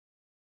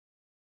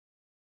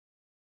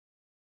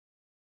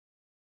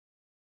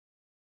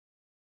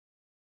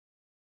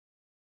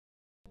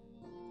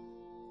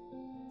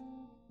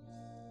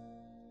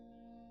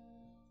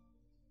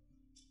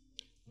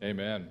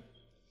Amen.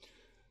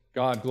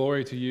 God,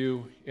 glory to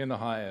you in the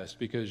highest,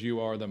 because you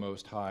are the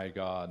most high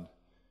God,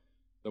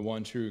 the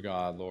one true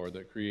God, Lord,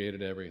 that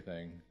created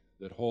everything,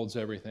 that holds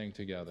everything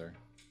together.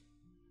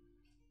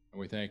 And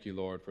we thank you,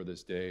 Lord, for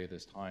this day,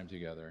 this time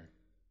together.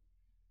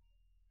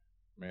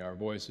 May our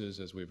voices,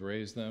 as we've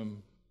raised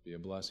them, be a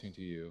blessing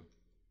to you.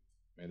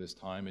 May this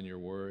time in your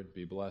word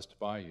be blessed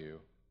by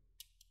you.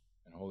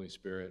 And Holy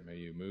Spirit, may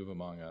you move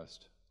among us.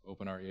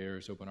 Open our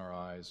ears, open our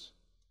eyes,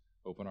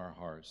 open our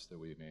hearts, that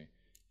we may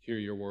hear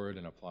your word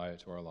and apply it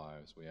to our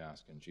lives. We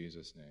ask in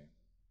Jesus'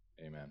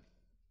 name. Amen.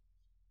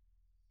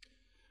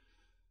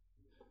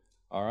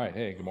 All right.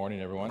 Hey, good morning,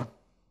 everyone. Good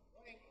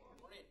morning.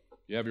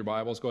 You have your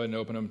Bibles. Go ahead and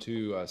open them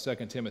to 2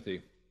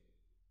 Timothy.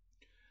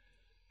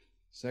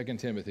 2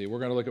 Timothy. We're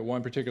going to look at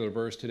one particular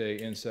verse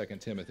today in 2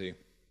 Timothy.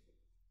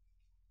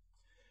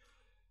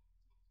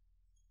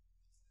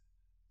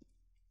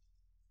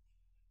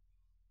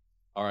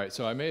 All right,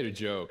 so I made a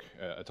joke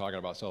talking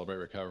about Celebrate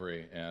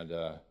Recovery and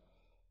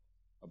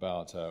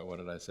about, what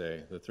did I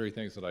say? The three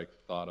things that I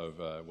thought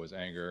of was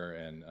anger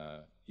and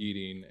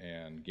eating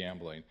and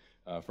gambling.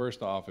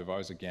 First off, if I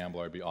was a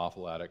gambler, I'd be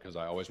awful at it because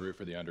I always root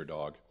for the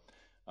underdog,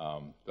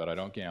 but I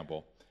don't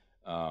gamble.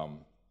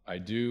 I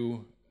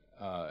do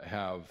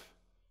have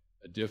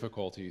a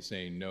difficulty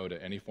saying no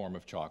to any form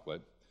of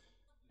chocolate,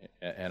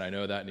 and I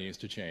know that needs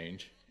to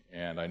change.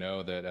 And I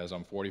know that as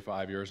I'm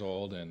 45 years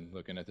old and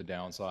looking at the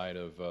downside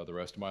of the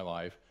rest of my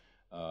life,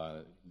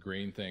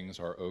 green things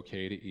are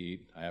okay to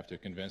eat. I have to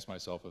convince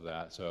myself of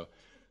that. So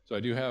I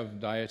do have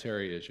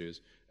dietary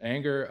issues.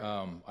 Anger,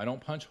 I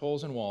don't punch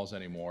holes in walls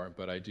anymore,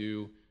 but I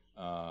do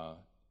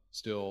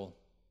still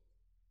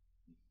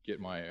get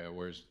my,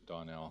 where's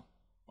Donnell?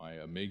 My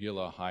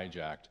amygdala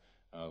hijacked,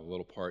 a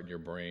little part in your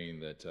brain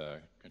that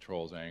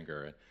controls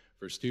anger.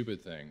 For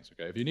stupid things.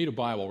 Okay, if you need a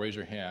Bible, raise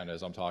your hand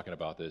as I'm talking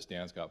about this.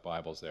 Dan's got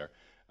Bibles there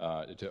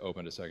to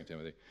open to 2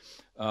 Timothy.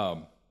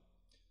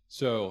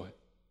 So,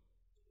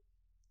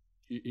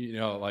 you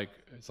know, like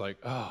it's like,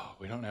 oh,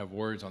 we don't have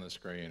words on the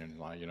screen, and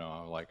like, you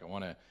know, like I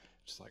want to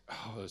just like,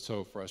 oh, it's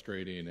so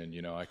frustrating, and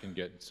you know, I can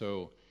get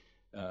so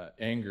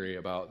angry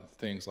about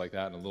things like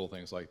that and little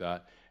things like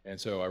that,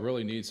 and so I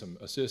really need some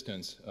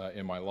assistance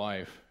in my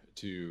life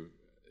to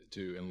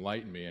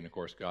enlighten me, and of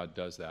course, God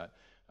does that.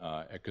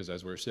 Because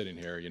as we're sitting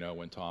here, you know,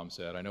 when Tom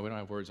said, I know we don't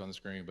have words on the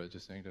screen, but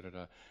just saying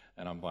da-da-da,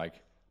 and I'm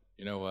like,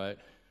 you know what?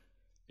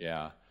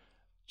 Yeah,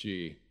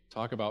 gee,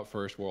 talk about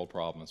first world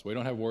problems. We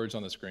don't have words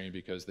on the screen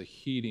because the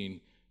heating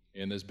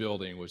in this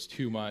building was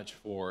too much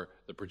for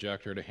the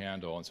projector to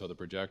handle, and so the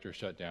projector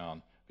shut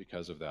down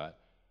because of that.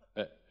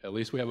 At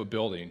least we have a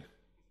building.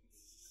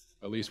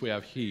 At least we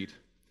have heat.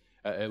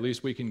 At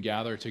least we can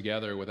gather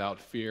together without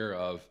fear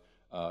of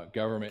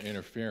government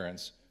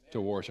interference to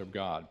worship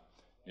God,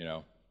 you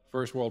know.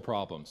 First world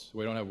problems.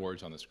 We don't have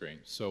words on the screen.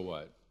 So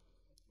what?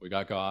 We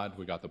got God.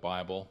 We got the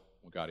Bible.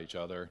 We got each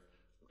other.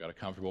 We've got a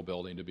comfortable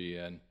building to be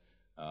in.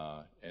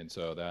 And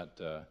so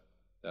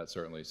that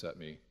certainly set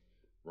me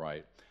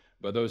right.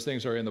 But those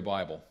things are in the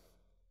Bible.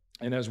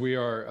 And as we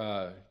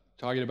are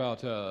talking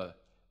about the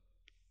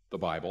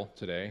Bible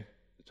today,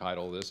 the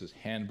title of this is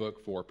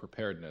Handbook for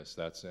Preparedness.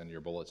 That's in your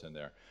bulletin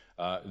there,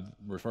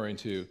 referring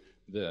to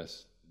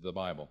this, the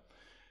Bible.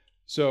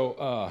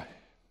 So,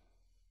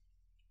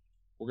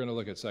 we're going to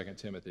look at 2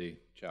 Timothy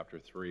chapter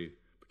 3,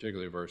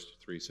 particularly verse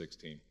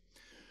 3:16.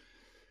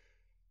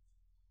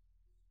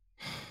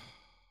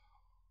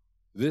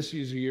 This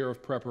is a year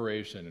of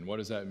preparation, and what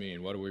does that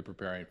mean? What are we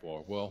preparing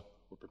for? Well,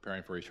 we're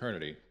preparing for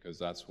eternity, because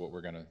that's what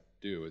we're going to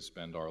do, is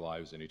spend our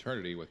lives in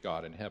eternity with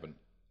God in heaven.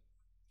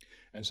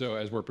 And so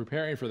as we're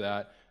preparing for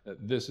that,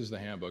 this is the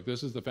handbook.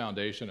 This is the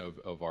foundation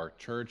of our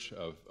church,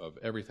 of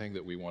everything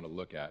that we want to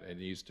look at. It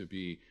needs to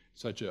be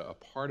such a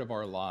part of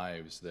our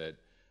lives that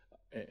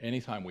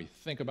anytime we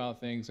think about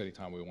things,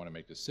 anytime we want to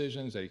make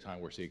decisions, anytime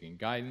we're seeking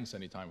guidance,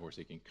 anytime we're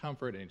seeking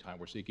comfort, anytime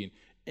we're seeking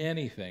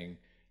anything,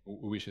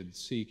 we should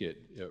seek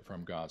it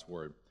from God's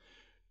Word.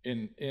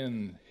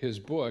 In his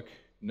book,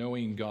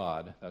 Knowing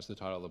God, that's the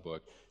title of the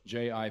book,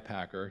 J.I.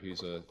 Packer,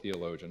 he's a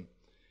theologian,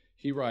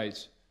 he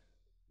writes,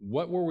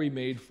 what were we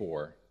made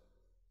for?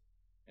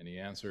 And he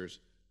answers,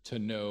 to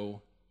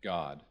know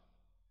God.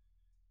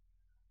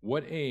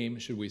 What aim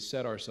should we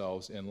set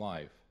ourselves in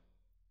life?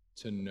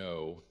 To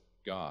know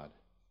God.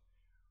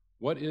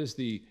 What is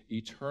the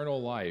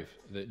eternal life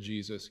that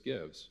Jesus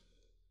gives?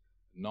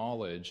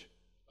 Knowledge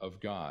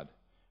of God.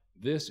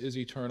 This is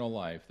eternal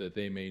life, that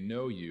they may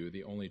know you,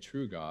 the only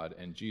true God,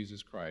 and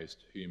Jesus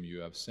Christ, whom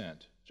you have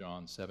sent.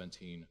 John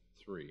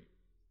 17:3.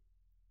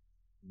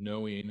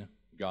 Knowing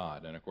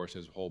God. And of course,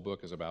 his whole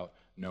book is about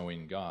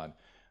knowing God.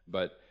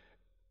 But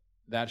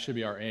that should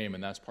be our aim,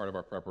 and that's part of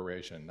our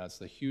preparation. That's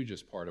the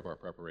hugest part of our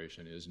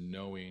preparation, is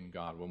knowing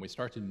God. When we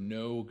start to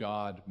know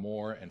God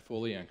more and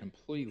fully and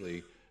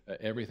completely,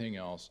 everything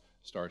else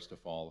starts to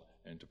fall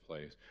into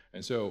place.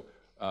 And so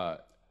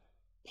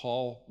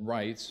Paul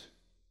writes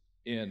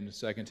in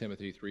 2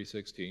 Timothy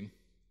 3:16,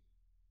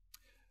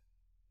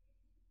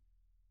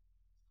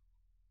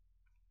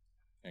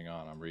 hang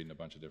on, I'm reading a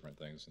bunch of different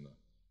things in the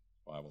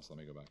Bible, so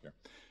let me go back there.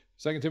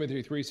 2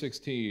 Timothy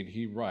 3:16,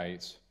 he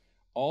writes,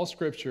 all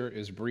Scripture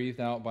is breathed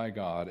out by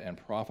God and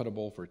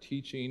profitable for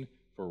teaching,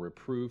 for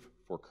reproof,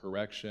 for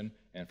correction,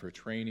 and for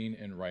training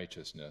in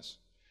righteousness.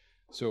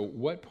 So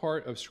what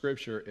part of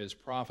Scripture is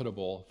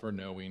profitable for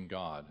knowing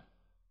God?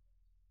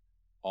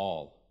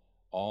 All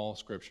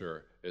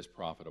Scripture is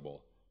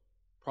profitable.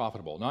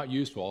 Profitable, not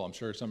useful. I'm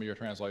sure some of your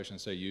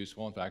translations say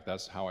useful. In fact,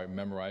 that's how I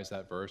memorized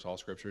that verse. All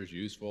Scripture is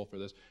useful for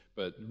this.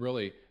 But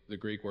really, the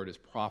Greek word is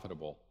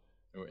profitable.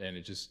 And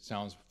it just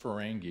sounds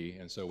Ferengi,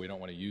 and so we don't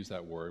want to use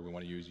that word. We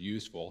want to use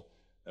useful.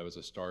 That was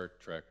a Star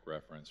Trek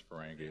reference,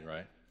 Ferengi,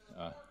 right?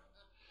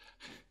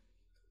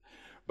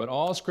 But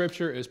all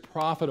Scripture is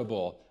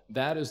profitable.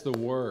 That is the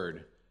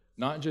word.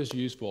 Not just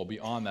useful.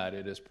 Beyond that,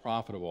 it is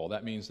profitable.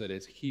 That means that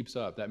it keeps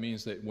up. That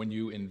means that when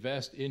you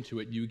invest into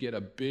it, you get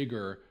a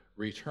bigger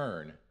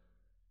return.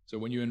 So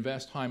when you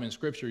invest time in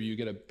Scripture, you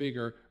get a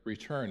bigger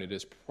return. It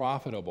is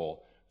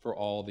profitable for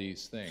all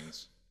these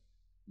things.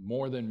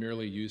 More than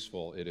merely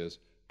useful, it is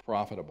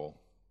profitable.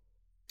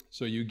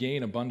 So you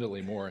gain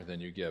abundantly more than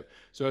you give.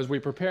 So as we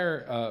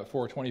prepare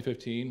for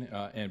 2015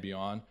 and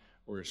beyond,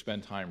 we're going to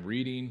spend time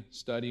reading,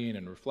 studying,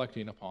 and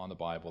reflecting upon the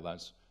Bible.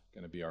 That's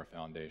going to be our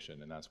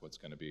foundation, and that's what's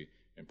going to be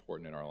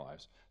important in our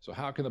lives. So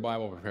how can the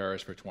Bible prepare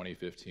us for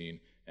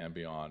 2015 and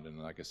beyond?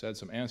 And like I said,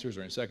 some answers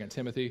are in 2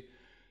 Timothy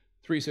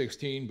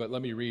 3:16, but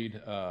let me read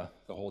the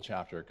whole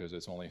chapter because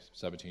it's only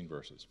 17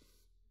 verses.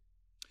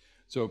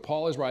 So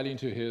Paul is writing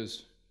to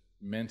his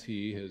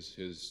mentee,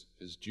 his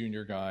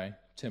junior guy,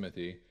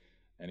 Timothy,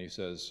 and he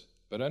says,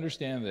 but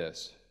understand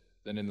this,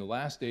 that in the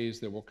last days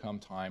there will come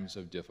times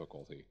of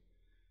difficulty.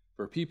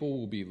 For people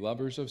will be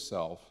lovers of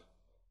self,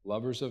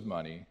 lovers of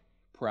money,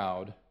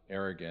 proud,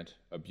 arrogant,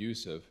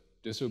 abusive,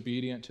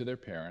 disobedient to their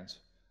parents,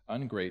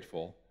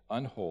 ungrateful,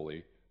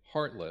 unholy,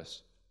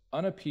 heartless,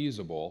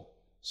 unappeasable,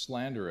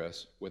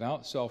 slanderous,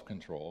 without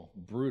self-control,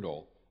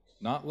 brutal,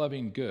 not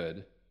loving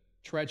good,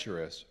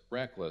 treacherous,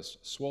 reckless,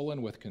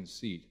 swollen with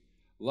conceit,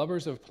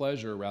 lovers of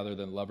pleasure rather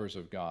than lovers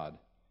of God,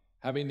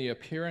 having the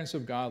appearance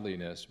of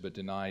godliness but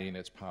denying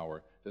its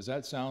power. Does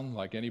that sound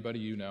like anybody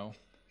you know?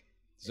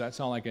 Does that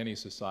sound like any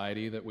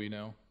society that we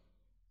know?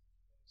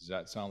 Does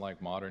that sound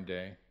like modern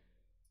day?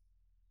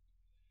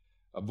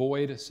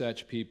 Avoid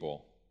such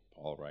people,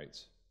 Paul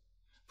writes.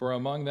 For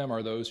among them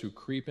are those who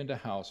creep into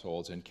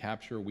households and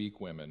capture weak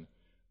women,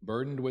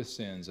 burdened with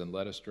sins and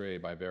led astray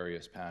by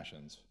various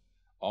passions,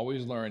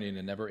 always learning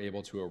and never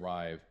able to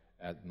arrive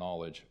at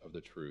knowledge of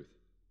the truth.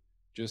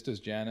 Just as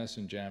Jannes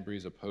and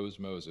Jambres opposed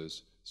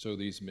Moses, so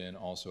these men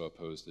also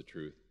oppose the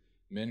truth,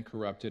 men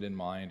corrupted in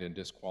mind and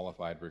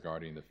disqualified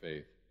regarding the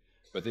faith.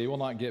 But they will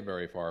not get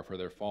very far, for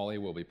their folly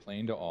will be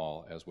plain to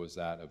all, as was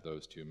that of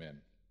those two men.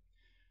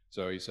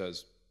 So he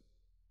says,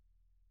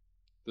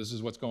 this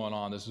is what's going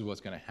on, this is what's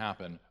going to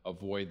happen,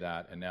 avoid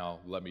that, and now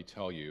let me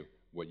tell you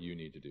what you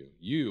need to do.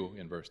 You,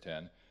 in verse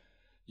 10,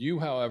 you,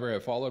 however,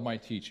 have followed my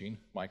teaching,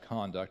 my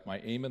conduct, my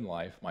aim in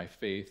life, my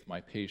faith, my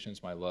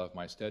patience, my love,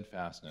 my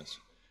steadfastness,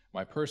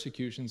 my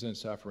persecutions and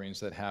sufferings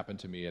that happened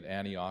to me at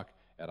Antioch,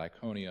 at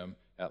Iconium,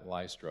 at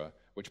Lystra,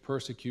 which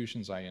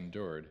persecutions I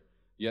endured,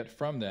 yet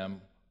from them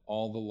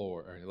all the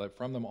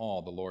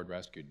Lord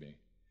rescued me.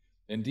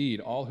 Indeed,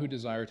 all who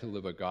desire to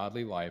live a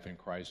godly life in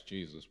Christ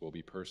Jesus will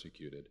be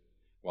persecuted,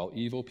 while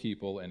evil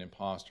people and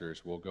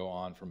impostors will go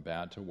on from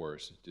bad to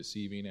worse,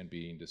 deceiving and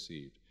being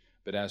deceived.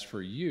 But as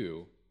for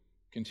you,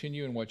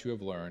 continue in what you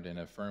have learned and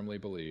have firmly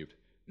believed,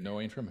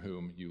 knowing from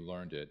whom you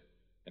learned it,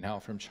 and how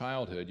from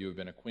childhood you have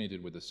been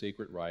acquainted with the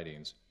sacred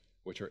writings,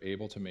 which are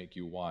able to make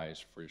you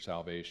wise for your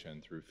salvation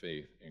through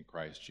faith in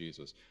Christ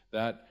Jesus.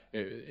 That,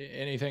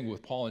 anything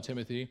with Paul and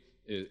Timothy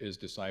is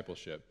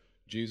discipleship.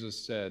 Jesus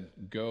said,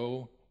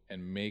 go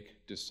and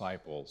make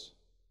disciples,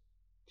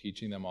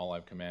 teaching them all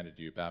I've commanded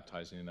you,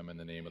 baptizing them in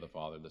the name of the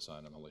Father, the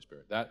Son, and the Holy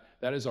Spirit.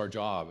 That is our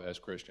job as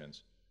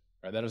Christians.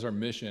 Right? That is our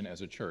mission as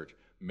a church.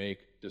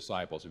 Make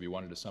disciples, if you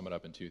wanted to sum it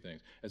up in two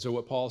things. And so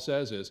what Paul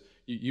says is,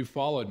 you've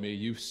followed me,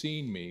 you've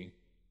seen me.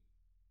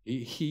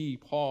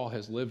 Paul,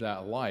 has lived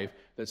that life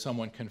that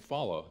someone can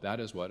follow. That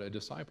is what a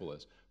disciple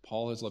is.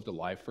 Paul has lived a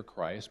life for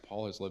Christ.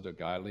 Paul has lived a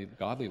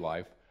godly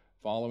life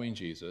following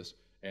Jesus.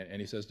 And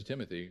he says to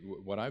Timothy,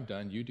 what I've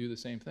done, you do the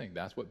same thing.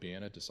 That's what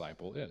being a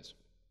disciple is.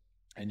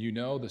 And you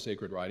know the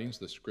sacred writings,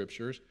 the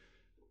scriptures,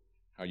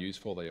 how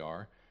useful they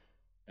are.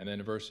 And then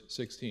in verse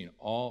 16,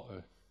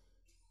 all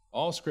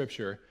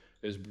scripture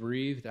is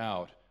breathed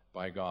out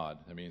by God.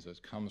 That means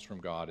it comes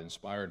from God,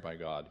 inspired by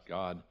God.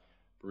 God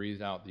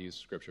breathed out these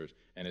scriptures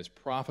and is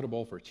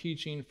profitable for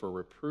teaching, for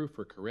reproof,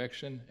 for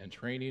correction, and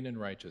training in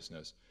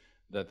righteousness,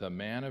 that the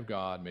man of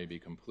God may be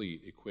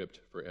complete, equipped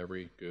for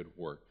every good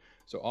work.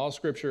 So all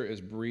scripture is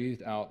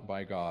breathed out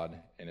by God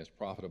and is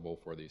profitable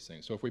for these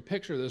things. So if we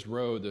picture this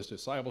road, this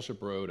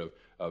discipleship road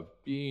of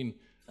being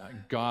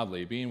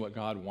godly, being what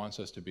God wants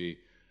us to be,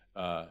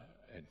 and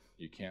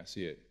you can't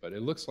see it, but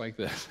it looks like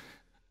this.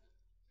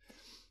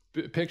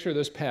 Picture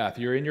this path.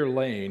 You're in your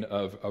lane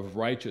of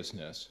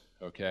righteousness,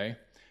 okay?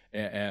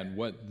 And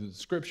what the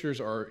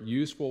scriptures are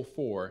useful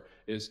for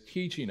is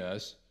teaching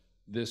us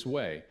this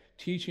way,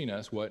 teaching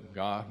us what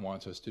God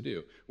wants us to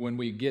do. When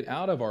we get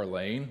out of our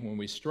lane, when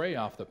we stray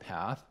off the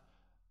path,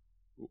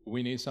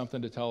 we need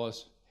something to tell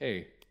us,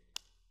 hey,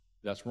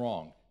 that's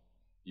wrong.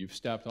 You've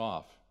stepped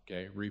off,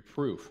 okay?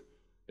 Reproof.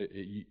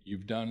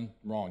 You've done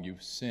wrong.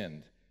 You've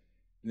sinned.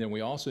 And then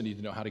we also need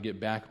to know how to get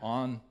back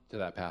on to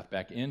that path,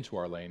 back into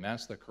our lane.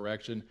 That's the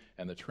correction,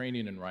 and the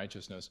training in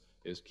righteousness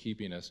is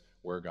keeping us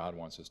where God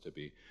wants us to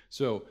be.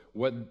 So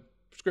what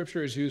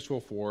Scripture is useful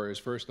for is,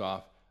 first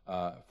off,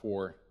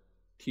 for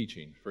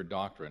teaching, for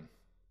doctrine.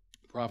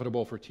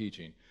 Profitable for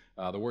teaching.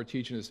 The word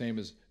teaching is the same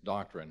as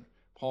doctrine.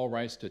 Paul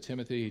writes to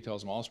Timothy, he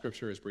tells him all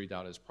Scripture is breathed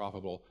out as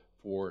profitable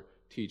for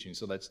teaching.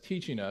 So that's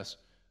teaching us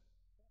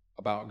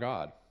about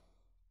God.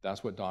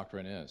 That's what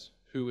doctrine is.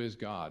 Who is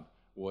God?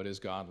 What is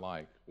God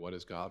like? What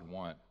does God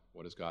want?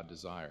 What does God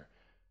desire?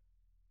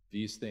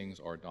 These things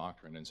are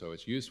doctrine, and so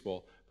it's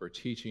useful for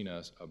teaching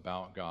us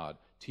about God,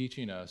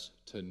 teaching us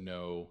to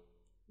know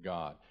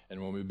God.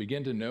 And when we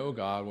begin to know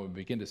God, when we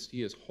begin to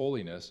see His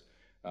holiness,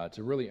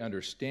 to really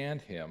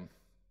understand Him,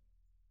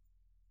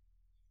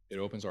 it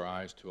opens our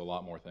eyes to a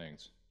lot more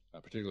things,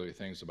 particularly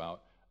things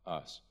about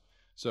us.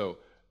 So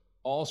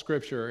all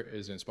Scripture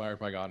is inspired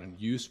by God and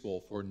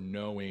useful for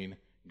knowing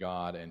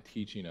God and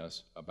teaching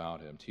us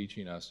about Him,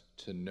 teaching us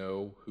to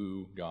know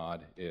who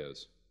God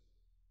is.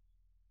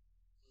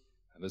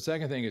 And the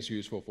second thing it's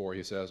useful for,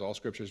 he says, all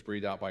Scripture is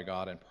breathed out by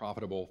God and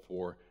profitable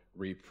for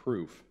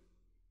reproof.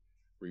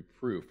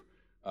 Reproof.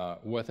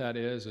 What that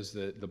is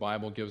that the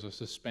Bible gives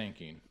us a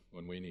spanking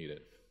when we need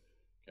it.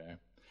 Okay?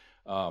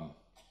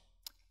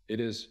 It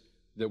is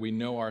that we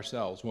know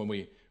ourselves. When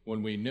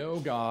we know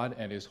God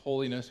and His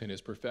holiness and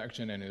His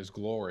perfection and His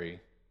glory,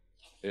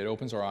 it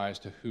opens our eyes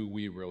to who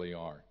we really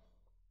are.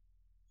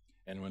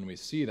 And when we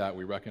see that,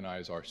 we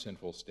recognize our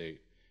sinful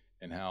state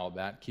and how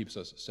that keeps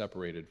us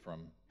separated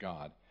from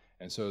God.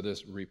 And so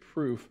this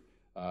reproof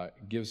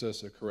gives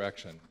us a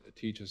correction. It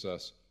teaches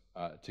us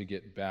to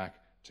get back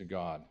to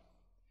God.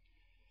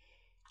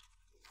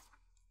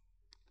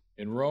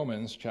 In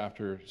Romans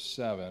chapter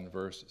 7,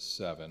 verse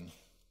 7,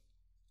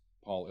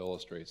 Paul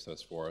illustrates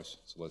this for us,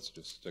 so let's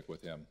just stick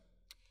with him.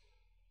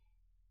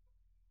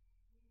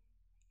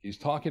 He's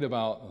talking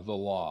about the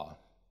law,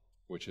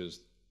 which is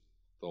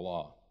the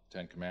law,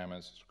 10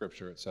 Commandments,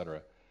 Scripture,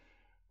 etc.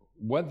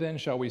 What then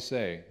shall we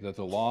say? That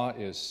the law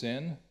is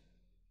sin?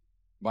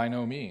 By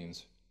no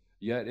means.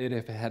 Yet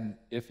if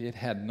it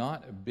had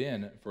not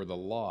been for the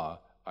law,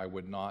 I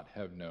would not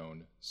have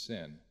known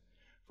sin.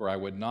 For I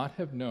would not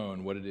have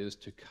known what it is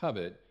to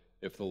covet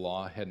if the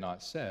law had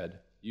not said,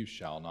 you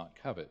shall not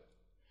covet.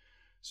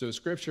 So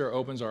Scripture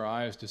opens our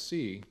eyes to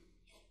see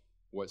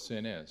what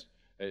sin is.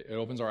 It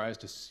opens our eyes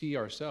to see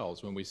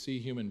ourselves. When we see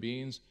human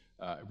beings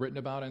written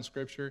about in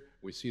Scripture,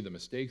 we see the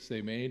mistakes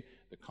they made,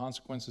 the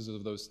consequences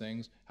of those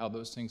things, how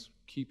those things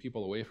keep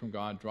people away from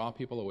God, draw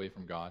people away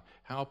from God,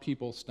 how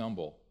people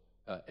stumble.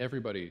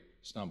 Everybody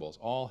stumbles.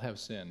 All have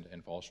sinned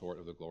and fall short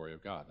of the glory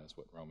of God. That's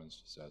what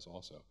Romans says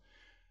also.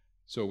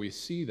 So we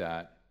see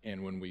that,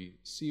 and when we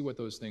see what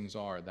those things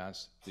are,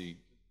 that's the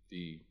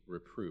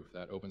reproof.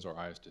 That opens our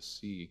eyes to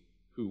see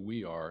who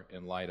we are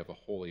in light of a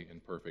holy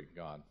and perfect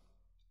God.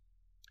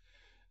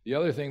 The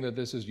other thing that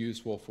this is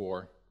useful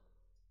for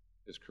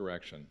is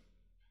correction,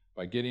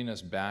 by getting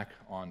us back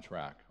on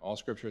track. All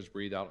Scripture is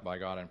breathed out by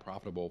God and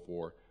profitable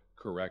for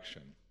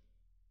correction.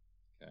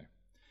 Okay.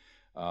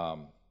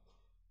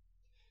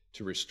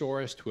 To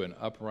restore us to an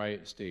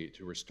upright state,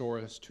 to restore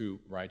us to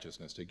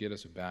righteousness, to get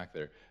us back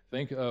there.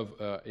 Think of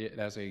it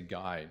as a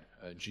guide,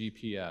 a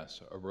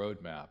GPS, a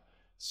roadmap.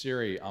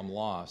 Siri, I'm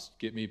lost.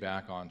 Get me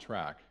back on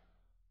track.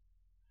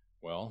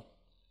 Well,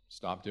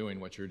 stop doing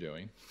what you're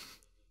doing.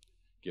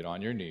 Get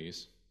on your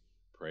knees.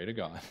 Pray to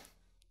God.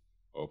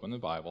 Open the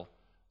Bible.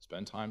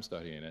 Spend time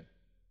studying it.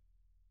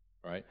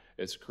 Right?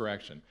 It's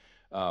correction.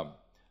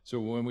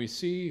 So when we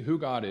see who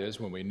God is,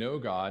 when we know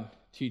God,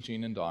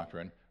 teaching and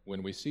doctrine,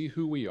 when we see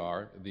who we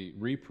are, the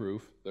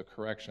reproof, the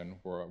correction,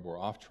 we're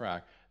off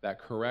track, that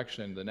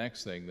correction, the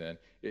next thing then,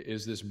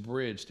 is this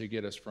bridge to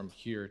get us from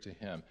here to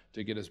Him,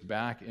 to get us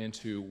back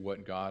into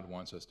what God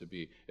wants us to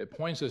be. It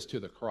points us to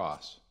the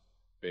cross,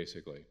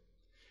 basically.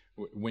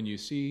 When you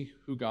see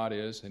who God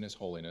is in His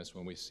holiness,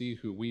 when we see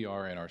who we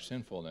are in our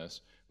sinfulness,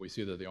 we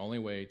see that the only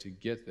way to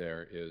get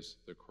there is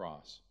the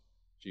cross.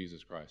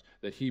 Jesus Christ,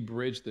 that He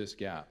bridged this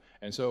gap.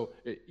 And so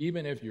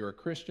even if you're a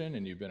Christian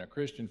and you've been a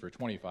Christian for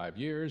 25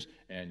 years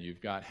and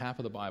you've got half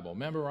of the Bible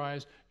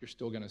memorized, you're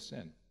still going to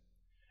sin.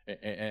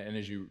 And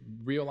as you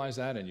realize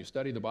that and you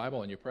study the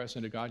Bible and you press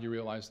into God, you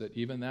realize that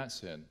even that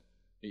sin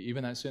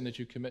that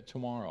you commit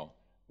tomorrow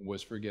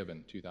was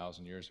forgiven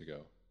 2,000 years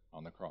ago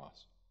on the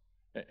cross.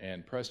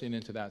 And pressing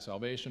into that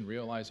salvation,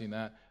 realizing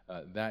that,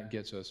 that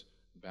gets us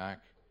back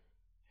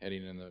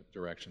heading in the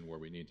direction where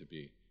we need to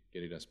be,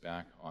 getting us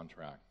back on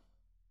track.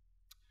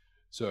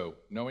 So,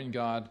 knowing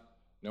God,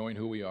 knowing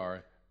who we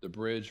are, the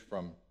bridge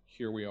from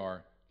here we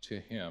are to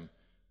Him,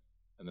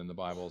 and then the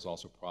Bible is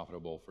also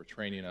profitable for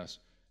training us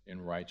in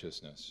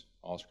righteousness.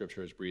 All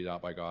Scripture is breathed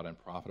out by God and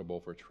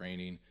profitable for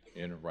training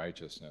in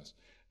righteousness.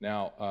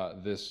 Now,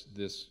 this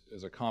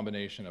is a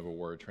combination of a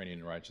word, training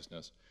in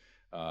righteousness,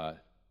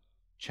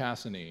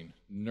 chastening,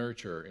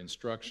 nurture,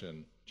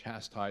 instruction,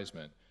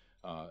 chastisement.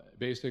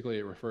 Basically,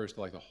 it refers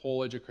to like the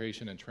whole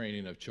education and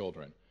training of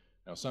children.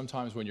 Now,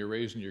 sometimes when you're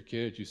raising your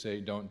kids, you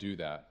say, don't do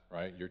that,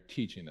 right? You're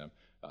teaching them.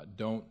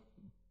 Don't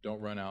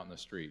run out in the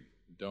street.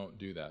 Don't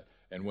do that.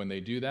 And when they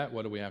do that,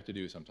 what do we have to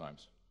do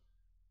sometimes?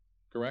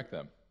 Correct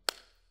them,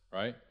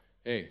 right?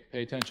 Hey,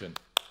 pay attention.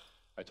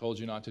 I told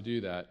you not to do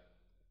that.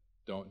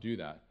 Don't do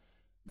that.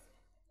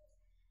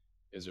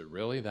 Is it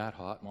really that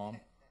hot, Mom?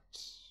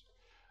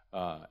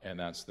 And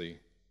that's the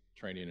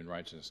training in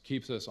righteousness.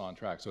 Keeps us on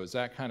track. So it's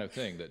that kind of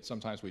thing that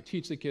sometimes we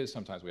teach the kids,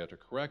 sometimes we have to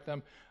correct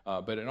them,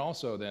 but it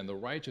also then the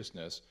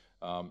righteousness,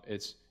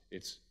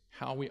 it's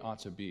how we ought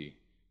to be.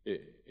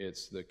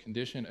 It's the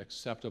condition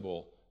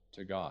acceptable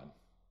to God.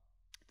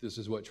 This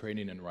is what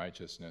training in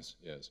righteousness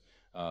is.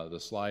 The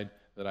slide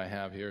that I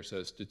have here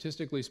says,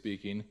 statistically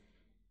speaking,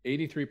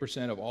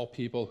 83% of all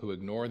people who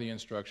ignore the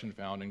instruction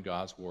found in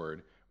God's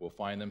Word will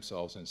find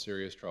themselves in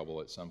serious trouble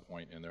at some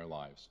point in their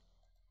lives.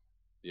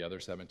 The other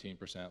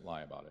 17%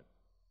 lie about it.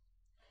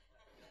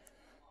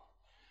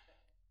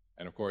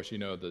 And of course, you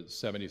know that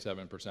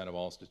 77% of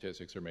all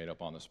statistics are made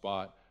up on the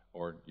spot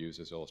or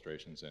used as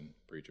illustrations in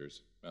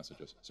preachers'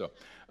 messages. So,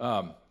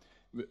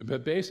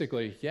 but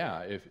basically,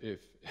 yeah,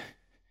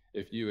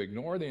 if you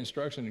ignore the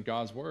instruction in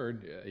God's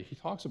Word, he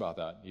talks about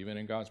that, even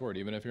in God's Word,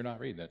 even if you're not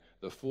reading it.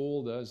 The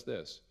fool does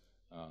this.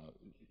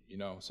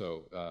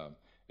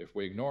 If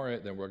we ignore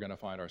it, then we're going to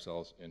find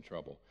ourselves in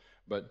trouble.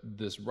 But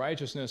this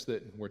righteousness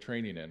that we're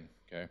training in,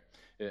 okay,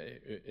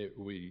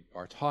 we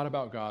are taught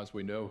about God,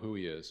 we know who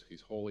he is.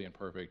 He's holy and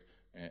perfect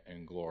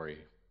and glory.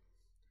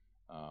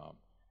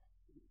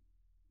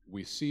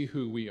 We see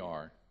who we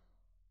are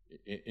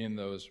in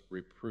those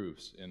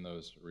reproofs, in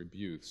those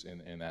rebukes,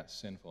 in that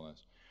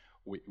sinfulness.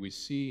 We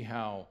see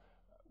how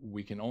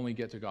we can only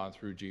get to God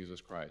through Jesus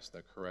Christ,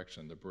 the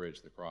correction, the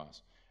bridge, the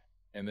cross.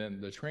 And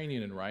then the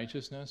training in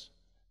righteousness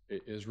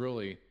is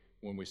really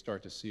when we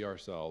start to see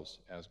ourselves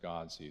as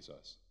God sees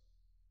us.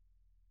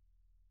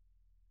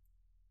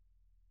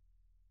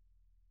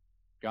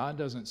 God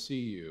doesn't see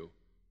you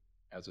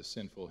as a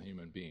sinful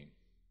human being.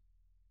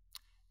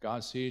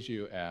 God sees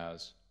you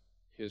as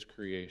his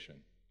creation.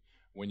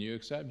 When you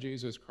accept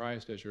Jesus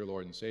Christ as your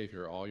Lord and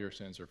Savior, all your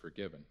sins are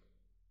forgiven.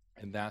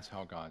 And that's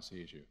how God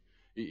sees you.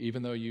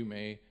 Even though you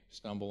may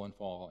stumble and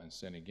fall and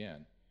sin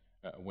again,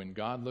 when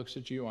God looks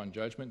at you on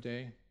Judgment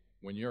Day,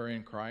 when you're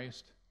in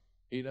Christ,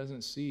 he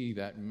doesn't see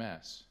that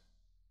mess.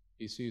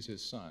 He sees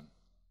his Son.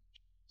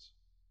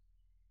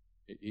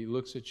 He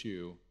looks at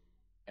you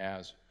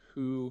as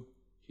who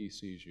he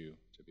sees you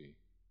to be,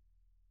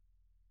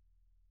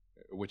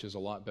 which is a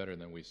lot better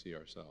than we see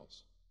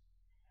ourselves.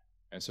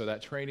 And so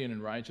that training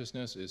in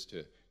righteousness is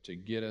to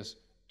get us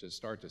to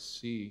start to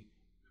see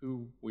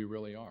who we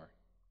really are,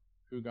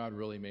 who God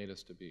really made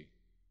us to be.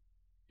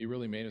 He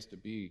really made us to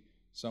be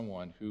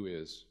someone who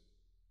is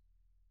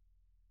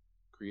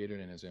created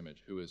in his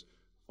image, who is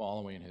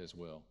following his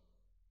will.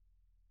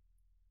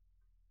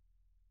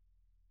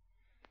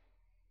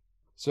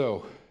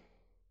 So,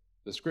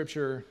 the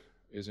Scripture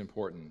is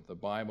important. The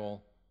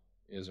Bible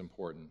is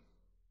important.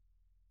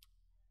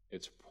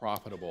 It's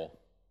profitable.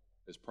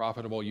 Is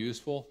profitable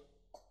useful?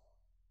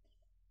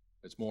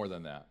 It's more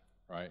than that,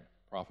 right?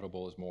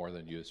 Profitable is more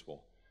than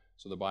useful.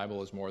 So the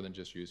Bible is more than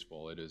just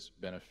useful. It is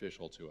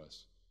beneficial to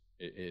us.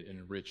 It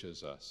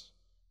enriches us.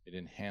 It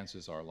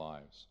enhances our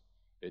lives.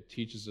 It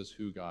teaches us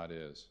who God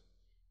is.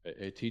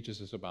 It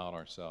teaches us about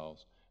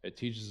ourselves. It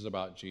teaches us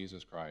about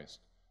Jesus Christ.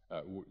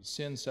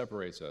 Sin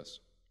separates us.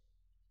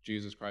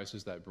 Jesus Christ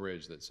is that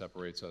bridge that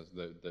separates us,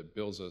 that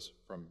builds us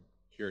from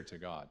here to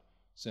God.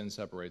 Sin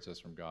separates us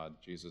from God.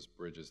 Jesus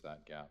bridges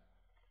that gap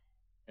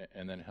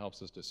and then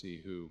helps us to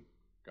see who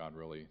God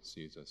really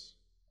sees us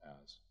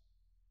as,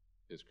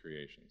 his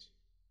creations.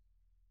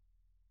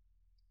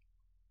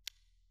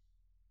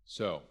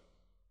 So,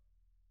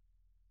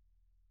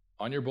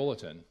 on your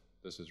bulletin,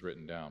 this is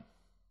written down.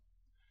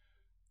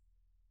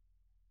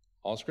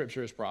 All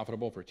Scripture is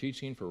profitable for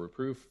teaching, for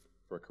reproof,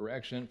 for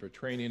correction, for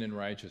training in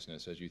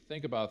righteousness. As you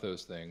think about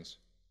those things,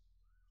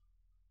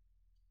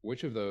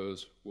 which of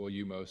those will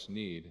you most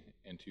need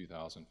in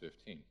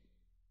 2015?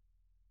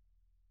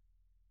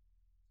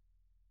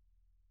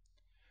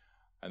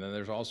 And then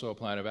there's also a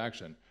plan of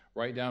action.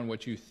 Write down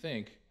what you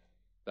think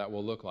that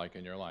will look like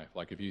in your life.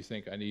 Like if you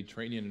think, I need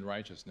training in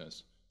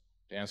righteousness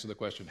to answer the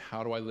question,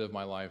 how do I live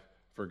my life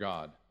for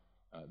God?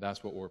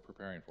 That's what we're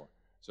preparing for.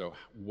 So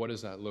what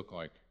does that look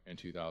like in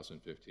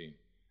 2015?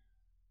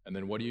 And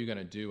then what are you going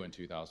to do in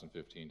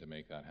 2015 to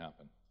make that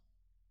happen?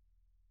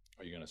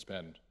 Are you going to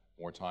spend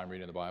more time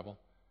reading the Bible?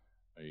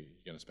 Are you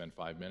going to spend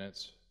 5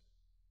 minutes,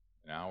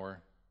 an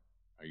hour?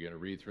 Are you going to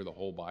read through the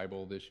whole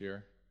Bible this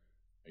year?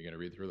 Are you going to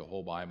read through the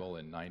whole Bible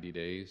in 90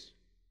 days,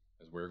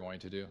 as we're going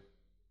to do?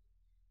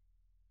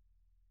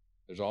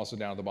 There's also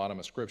down at the bottom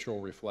a scriptural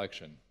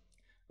reflection.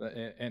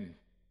 And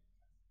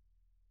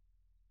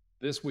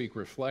this week,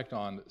 reflect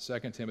on 2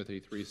 Timothy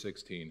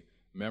 3:16,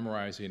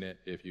 memorizing it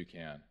if you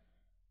can.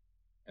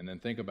 And then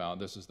think about,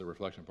 this is the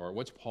reflection part,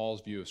 what's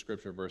Paul's view of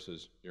Scripture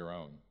versus your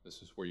own?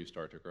 This is where you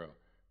start to grow.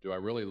 Do I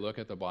really look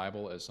at the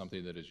Bible as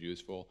something that is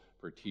useful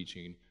for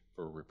teaching,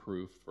 for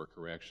reproof, for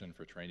correction,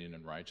 for training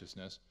in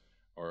righteousness?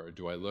 Or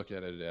do I look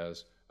at it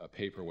as a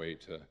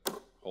paperweight to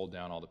hold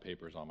down all the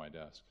papers on my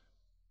desk?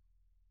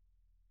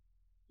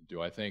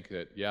 Do I think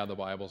that, yeah, the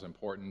Bible's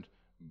important,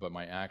 but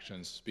my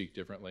actions speak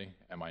differently?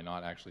 Am I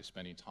not actually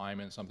spending time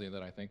in something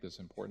that I think that's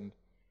important?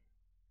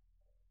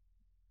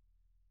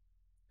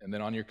 And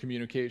then on your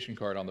communication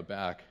card on the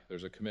back,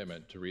 there's a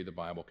commitment to read the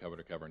Bible cover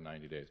to cover in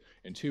 90 days.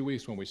 In 2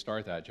 weeks when we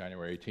start that,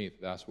 January 18th,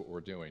 that's what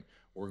we're doing.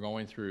 We're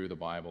going through the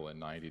Bible in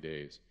 90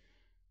 days.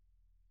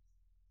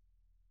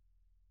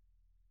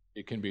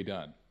 It can be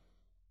done.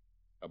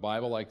 A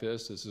Bible like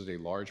this is a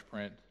large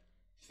print,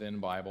 thin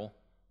Bible,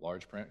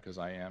 large print because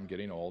I am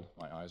getting old.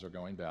 My eyes are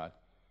going bad.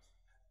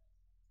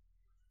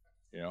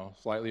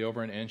 Slightly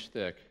over an inch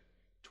thick,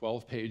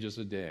 12 pages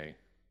a day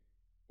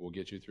will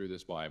get you through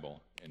this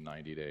Bible in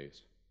 90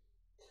 days.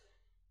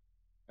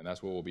 And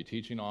that's what we'll be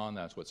teaching on.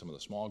 That's what some of the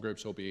small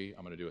groups will be.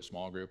 I'm going to do a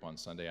small group on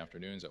Sunday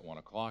afternoons at 1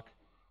 o'clock,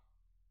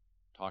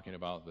 talking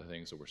about the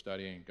things that we're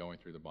studying, going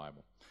through the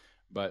Bible.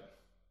 But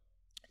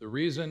the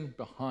reason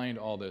behind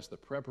all this, the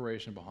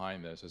preparation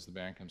behind this, as the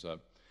band comes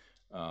up,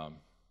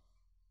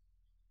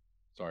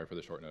 sorry for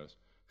the short notice.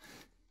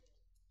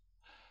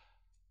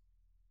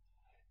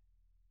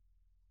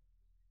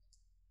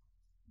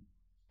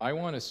 I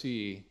want to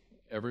see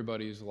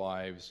everybody's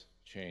lives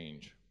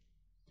change.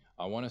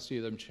 I want to see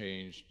them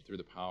changed through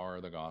the power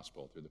of the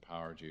gospel, through the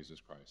power of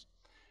Jesus Christ.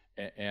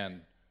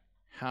 And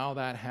how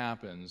that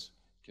happens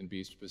can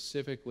be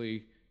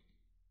specifically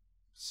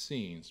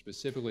seen,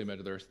 specifically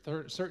measured. There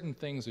are certain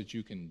things that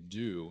you can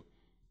do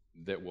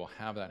that will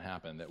have that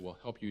happen, that will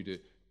help you to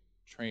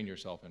train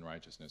yourself in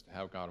righteousness, to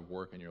have God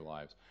work in your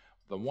lives.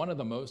 One of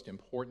the most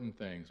important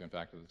things, in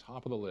fact, at the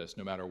top of the list,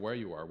 no matter where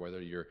you are,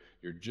 whether you're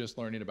just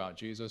learning about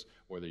Jesus,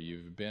 whether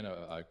you've been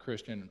a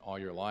Christian all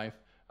your life,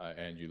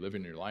 and you live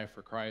in your life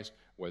for Christ,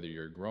 whether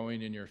you're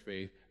growing in your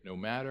faith, no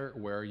matter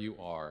where you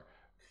are,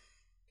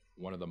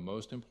 one of the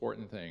most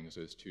important things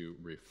is to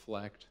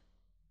reflect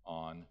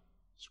on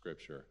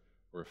Scripture.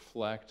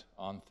 Reflect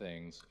on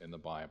things in the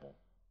Bible.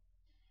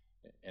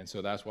 And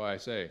so that's why I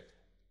say,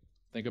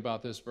 think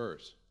about this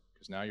verse,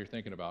 because now you're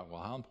thinking about,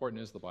 well, how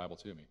important is the Bible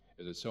to me?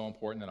 Is it so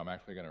important that I'm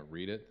actually going to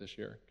read it this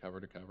year, cover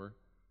to cover?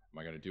 Am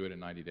I going to do it in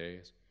 90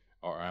 days?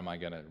 Or am I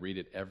going to read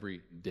it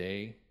every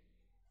day?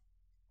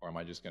 Or am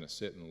I just going to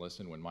sit and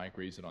listen when Mike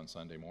reads it on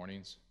Sunday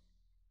mornings?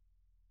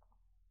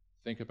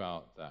 Think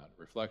about that,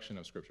 reflection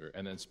of Scripture,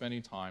 and then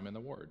spending time in the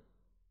Word,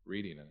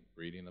 reading it,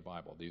 reading the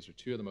Bible. These are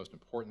two of the most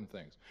important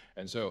things.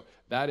 And so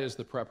that is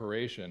the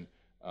preparation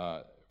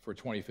for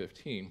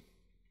 2015,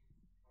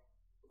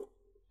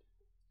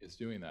 is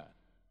doing that.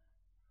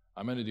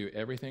 I'm going to do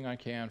everything I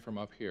can from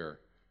up here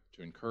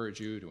to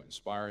encourage you, to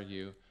inspire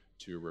you,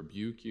 to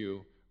rebuke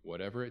you,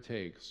 whatever it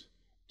takes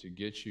to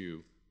get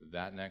you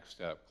that next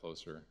step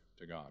closer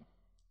to God.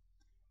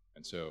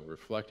 And so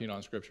reflecting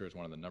on Scripture is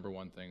one of the number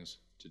one things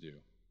to do.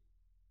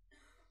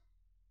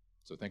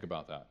 So think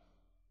about that.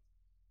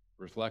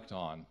 Reflecting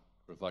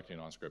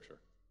on Scripture.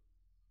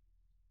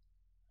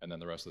 And then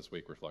the rest of this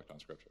week, reflect on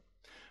Scripture.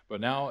 But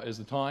now is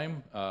the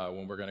time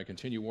when we're going to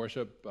continue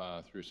worship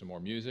through some more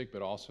music,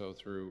 but also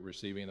through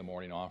receiving the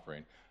morning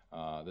offering.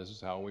 This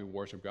is how we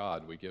worship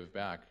God. We give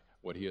back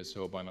what He has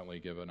so abundantly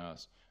given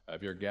us.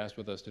 If you're a guest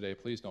with us today,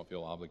 please don't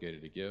feel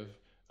obligated to give.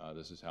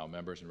 This is how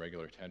members and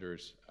regular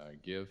attenders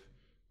give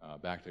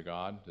back to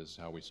God. This is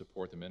how we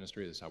support the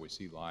ministry. This is how we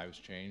see lives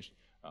changed.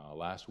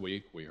 Last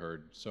week, we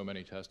heard so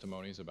many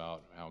testimonies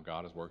about how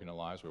God is working in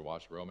lives. We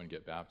watched Roman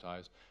get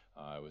baptized.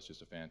 It was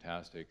just a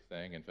fantastic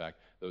thing. In fact,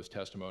 those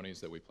testimonies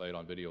that we played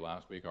on video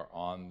last week are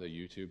on the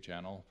YouTube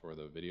channel for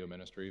the video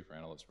ministry for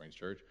Antelope Springs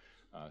Church,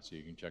 so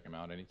you can check them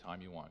out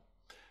anytime you want.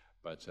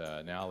 But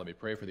now let me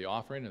pray for the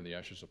offering, and the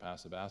ushers will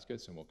pass the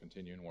baskets, and we'll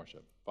continue in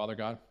worship. Father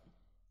God,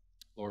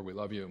 Lord, we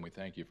love you, and we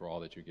thank you for all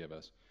that you give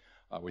us.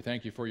 We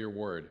thank you for your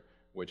word,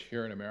 which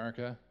here in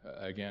America,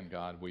 again,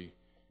 God, we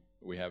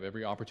have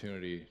every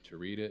opportunity to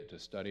read it, to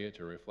study it,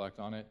 to reflect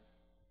on it.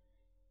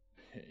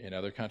 In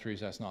other countries,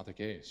 that's not the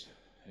case.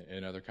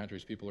 In other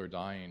countries, people are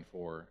dying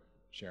for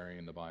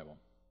sharing the Bible.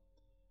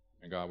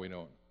 And God, we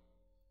don't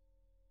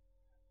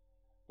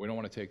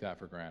want to take that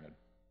for granted.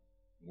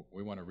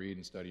 We want to read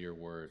and study your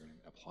word and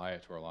apply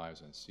it to our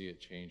lives and see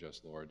it change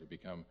us, Lord, to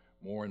become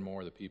more and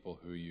more the people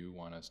who you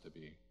want us to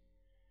be.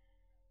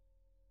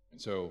 And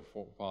so,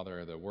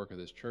 Father, the work of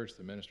this church,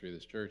 the ministry of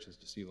this church is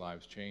to see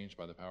lives changed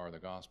by the power of the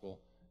gospel.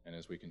 And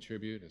as we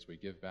contribute, as we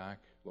give back,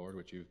 Lord,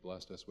 what you've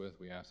blessed us with,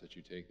 we ask that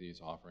you take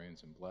these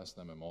offerings and bless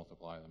them and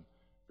multiply them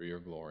for your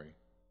glory.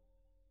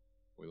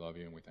 We love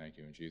you and we thank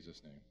you in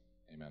Jesus' name.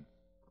 Amen.